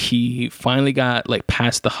he finally got like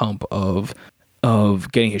past the hump of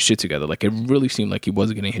getting his shit together. Like it really seemed like he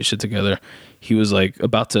wasn't getting his shit together. He was like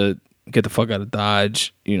about to get the fuck out of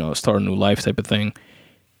Dodge, start a new life type of thing.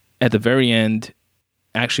 At the very end,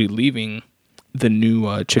 actually leaving the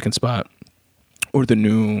new chicken spot, or the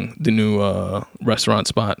new restaurant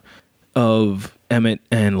spot of Emmett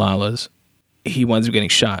and Lala's, he winds up getting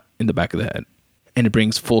shot in the back of the head. And it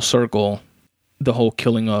brings full circle the whole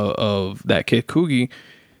killing of that kid Coogie,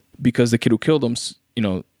 because the kid who killed him,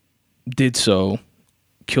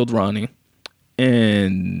 killed Ronnie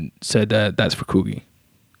and said that that's for Coogie.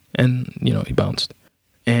 And, he bounced.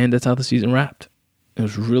 And that's how the season wrapped. It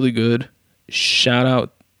was really good. Shout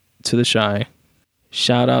out to The Chi.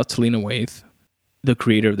 Shout out to Lena Waithe, the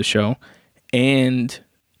creator of the show. And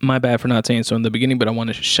my bad for not saying so in the beginning, but I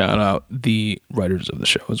wanted to shout out the writers of the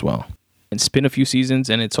show as well. It's been a few seasons,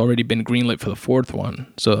 and it's already been greenlit for the fourth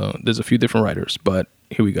one. So there's a few different writers, but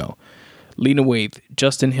here we go. Lena Waithe,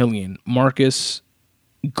 Justin Hillian, Marcus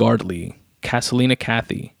Gardley, Casalina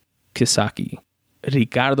Cathy, Kisaki,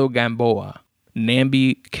 Ricardo Gamboa,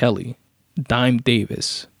 Nambi Kelly, Dime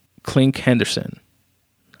Davis, Clink Henderson,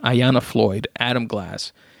 Ayanna Floyd, Adam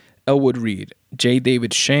Glass, Elwood Reed, J.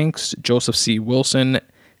 David Shanks, Joseph C. Wilson,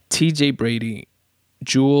 T.J. Brady,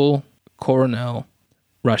 Jewel Coronel,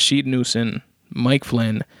 Rashid Newson, Mike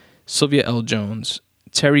Flynn, Sylvia L. Jones,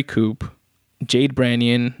 Terry Coop, Jade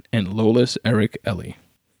Brannion, and Lolis Eric Ellie.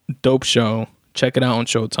 Dope show. Check it out on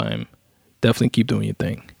Showtime. Definitely keep doing your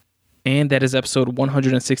thing. And that is episode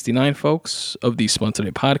 169, folks, of the Spun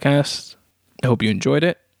Today podcast. I hope you enjoyed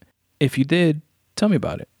it. If you did, tell me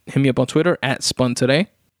about it. Hit me up on Twitter at Spun Today.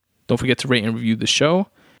 Don't forget to rate and review the show.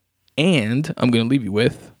 And I'm going to leave you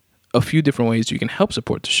with a few different ways you can help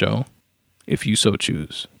support the show if you so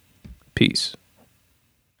choose. Peace.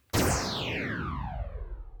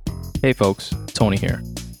 Hey folks, Tony here.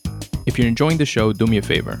 If you're enjoying the show, do me a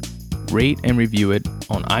favor. Rate and review it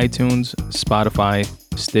on iTunes, Spotify,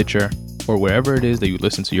 Stitcher, or wherever it is that you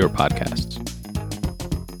listen to your podcasts.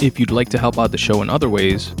 If you'd like to help out the show in other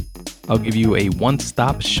ways, I'll give you a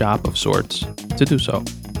one-stop shop of sorts to do so.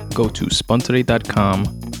 Go to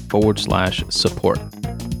spuntoday.com/support.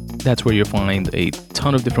 That's where you'll find a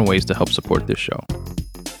ton of different ways to help support this show,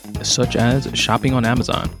 such as shopping on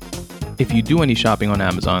Amazon. If you do any shopping on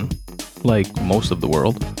Amazon, like most of the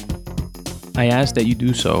world, I ask that you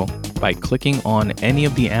do so by clicking on any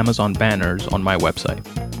of the Amazon banners on my website.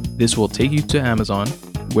 This will take you to Amazon,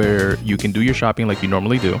 where you can do your shopping like you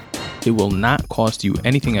normally do. It will not cost you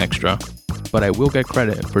anything extra, but I will get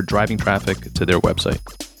credit for driving traffic to their website.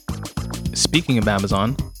 Speaking of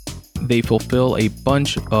Amazon, they fulfill a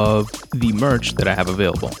bunch of the merch that I have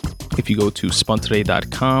available. If you go to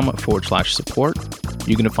spuntoday.com/support,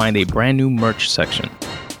 you're going to find a brand new merch section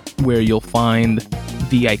where you'll find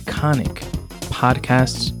the iconic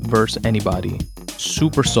Podcasts vs. Anybody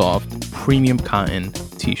super soft premium cotton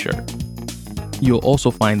t-shirt. You'll also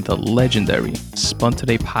find the legendary Spun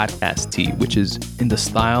Today podcast tee, which is in the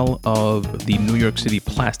style of the New York City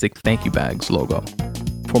plastic thank you bags logo.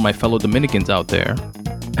 For my fellow Dominicans out there,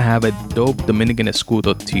 I have a dope Dominican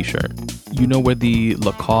Escudo t-shirt. You know where the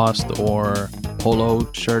Lacoste or Polo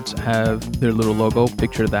shirts have their little logo?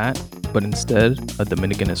 Picture that, but instead a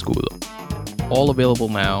Dominican Escudo. All available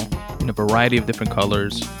now in a variety of different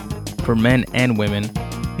colors for men and women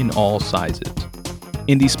in all sizes.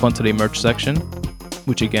 In the Spun Today merch section,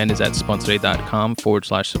 which again is at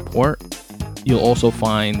spuntoday.com/support, you'll also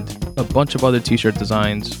find a bunch of other t-shirt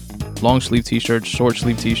designs, long sleeve t-shirts, short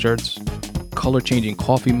sleeve t-shirts, color changing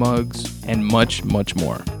coffee mugs, and much, much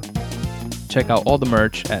more. Check out all the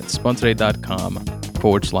merch at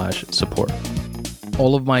spuntoday.com/support.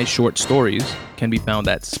 All of my short stories can be found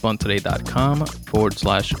at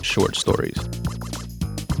spuntoday.com/short stories.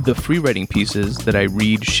 The free writing pieces that I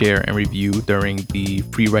read, share, and review during the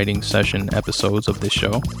free writing session episodes of this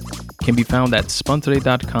show can be found at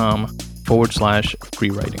spuntoday.com/free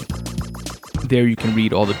writing. There you can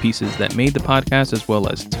read all the pieces that made the podcast as well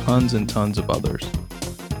as tons and tons of others.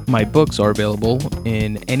 My books are available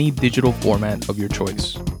in any digital format of your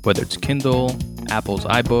choice, whether it's Kindle, Apple's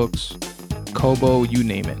iBooks, Kobo, you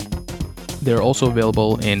name it. They're also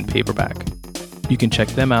available in paperback. You can check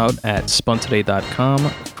them out at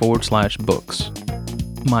spuntoday.com/books.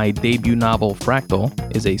 My debut novel, Fractal,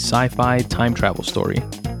 is a sci-fi time travel story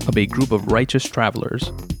of a group of righteous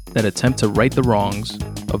travelers that attempt to right the wrongs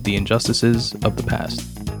of the injustices of the past.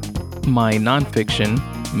 My nonfiction,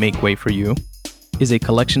 Make Way For You, is a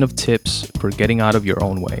collection of tips for getting out of your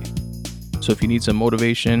own way. So if you need some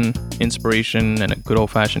motivation, inspiration, and a good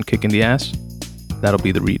old-fashioned kick in the ass, that'll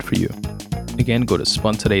be the read for you. Again, go to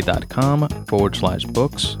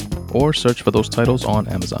spuntoday.com/books or search for those titles on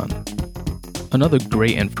Amazon. Another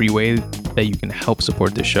great and free way that you can help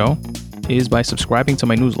support this show is by subscribing to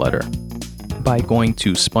my newsletter by going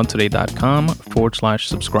to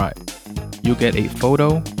spuntoday.com/subscribe. You'll get a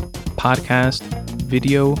photo, podcast,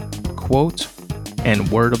 video, quote, and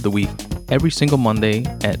word of the week every single Monday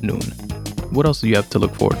at noon. What else do you have to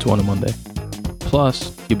look forward to on a Monday?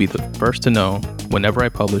 Plus, you'll be the first to know whenever I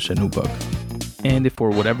publish a new book. And if for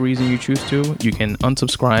whatever reason you choose to, you can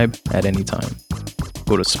unsubscribe at any time.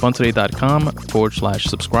 Go to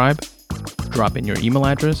spuntoday.com/subscribe, drop in your email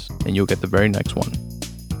address, and you'll get the very next one.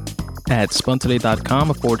 At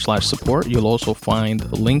spuntoday.com/support, you'll also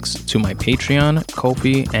find links to my Patreon,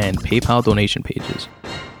 Ko-fi, and PayPal donation pages.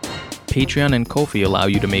 Patreon and Ko-fi allow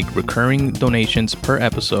you to make recurring donations per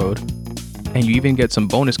episode, and you even get some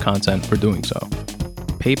bonus content for doing so.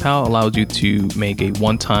 PayPal allows you to make a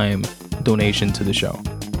one-time donation to the show.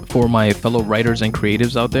 For my fellow writers and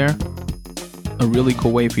creatives out there, a really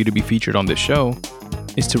cool way for you to be featured on this show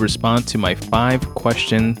is to respond to my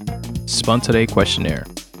 5-question Spun Today questionnaire.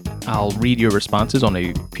 I'll read your responses on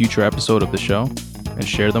a future episode of the show and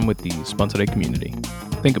share them with the Spun Today community.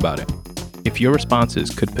 Think about it. If your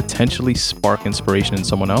responses could potentially spark inspiration in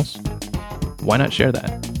someone else, why not share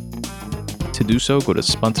that? To do so, go to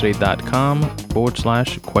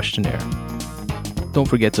spuntoday.com/questionnaire. Don't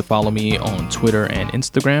forget to follow me on Twitter and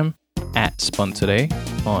Instagram at Spun Today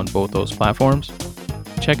on both those platforms.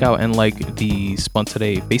 Check out and like the Spun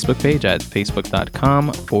Today Facebook page at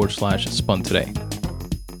facebook.com/Spun Today.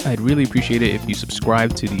 I'd really appreciate it if you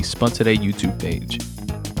subscribe to the Spun Today YouTube page.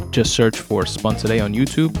 Just search for Spun Today on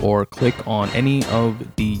YouTube or click on any of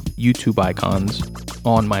the YouTube icons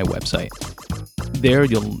on my website. There,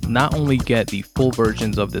 you'll not only get the full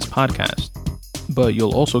versions of this podcast, but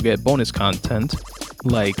you'll also get bonus content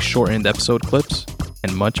like shortened episode clips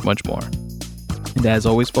and much, much more. And as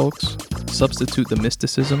always, folks, substitute the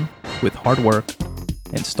mysticism with hard work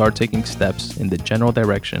and start taking steps in the general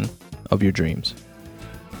direction of your dreams.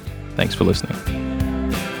 Thanks for listening.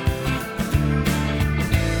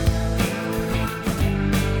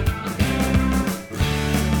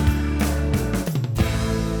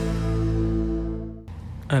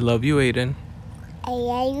 I love you, Aiden. I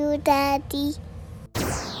love you, Daddy.